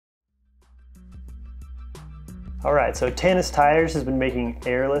All right, so Tannus Tires has been making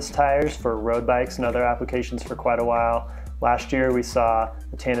airless tires for road bikes and other applications for quite a while. Last year we saw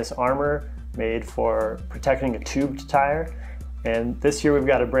the Tannus Armour made for protecting a tubed tire. And this year we've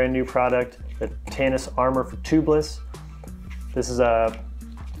got a brand new product, the Tannus Armour for Tubeless. This is a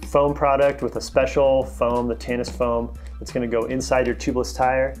foam product with a special foam, the Tannus foam. It's going to go inside your tubeless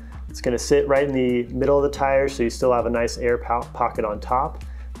tire. It's going to sit right in the middle of the tire so you still have a nice air pocket on top,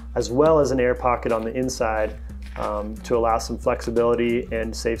 as well as an air pocket on the inside to allow some flexibility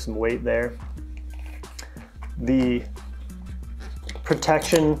and save some weight there. The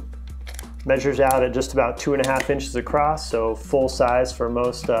protection measures out at just about 2.5 inches across, so full size for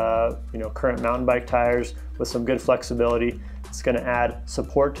most current mountain bike tires with some good flexibility. It's going to add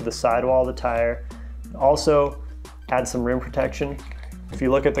support to the sidewall of the tire, also add some rim protection. If you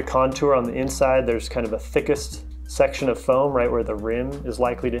look at the contour on the inside, there's kind of a thickest section of foam right where the rim is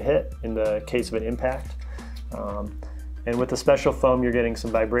likely to hit in the case of an impact. And with the special foam, you're getting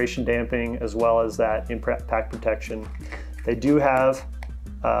some vibration damping as well as that impact protection. They do have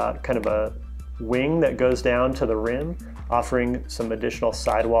kind of a wing that goes down to the rim, offering some additional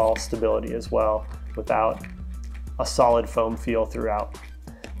sidewall stability as well without a solid foam feel throughout.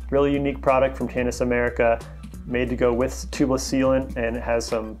 Really unique product from Tannus America, made to go with tubeless sealant, and it has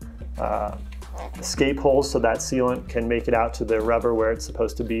some escape holes so that sealant can make it out to the rubber where it's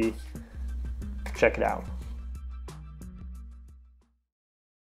supposed to be. Check it out.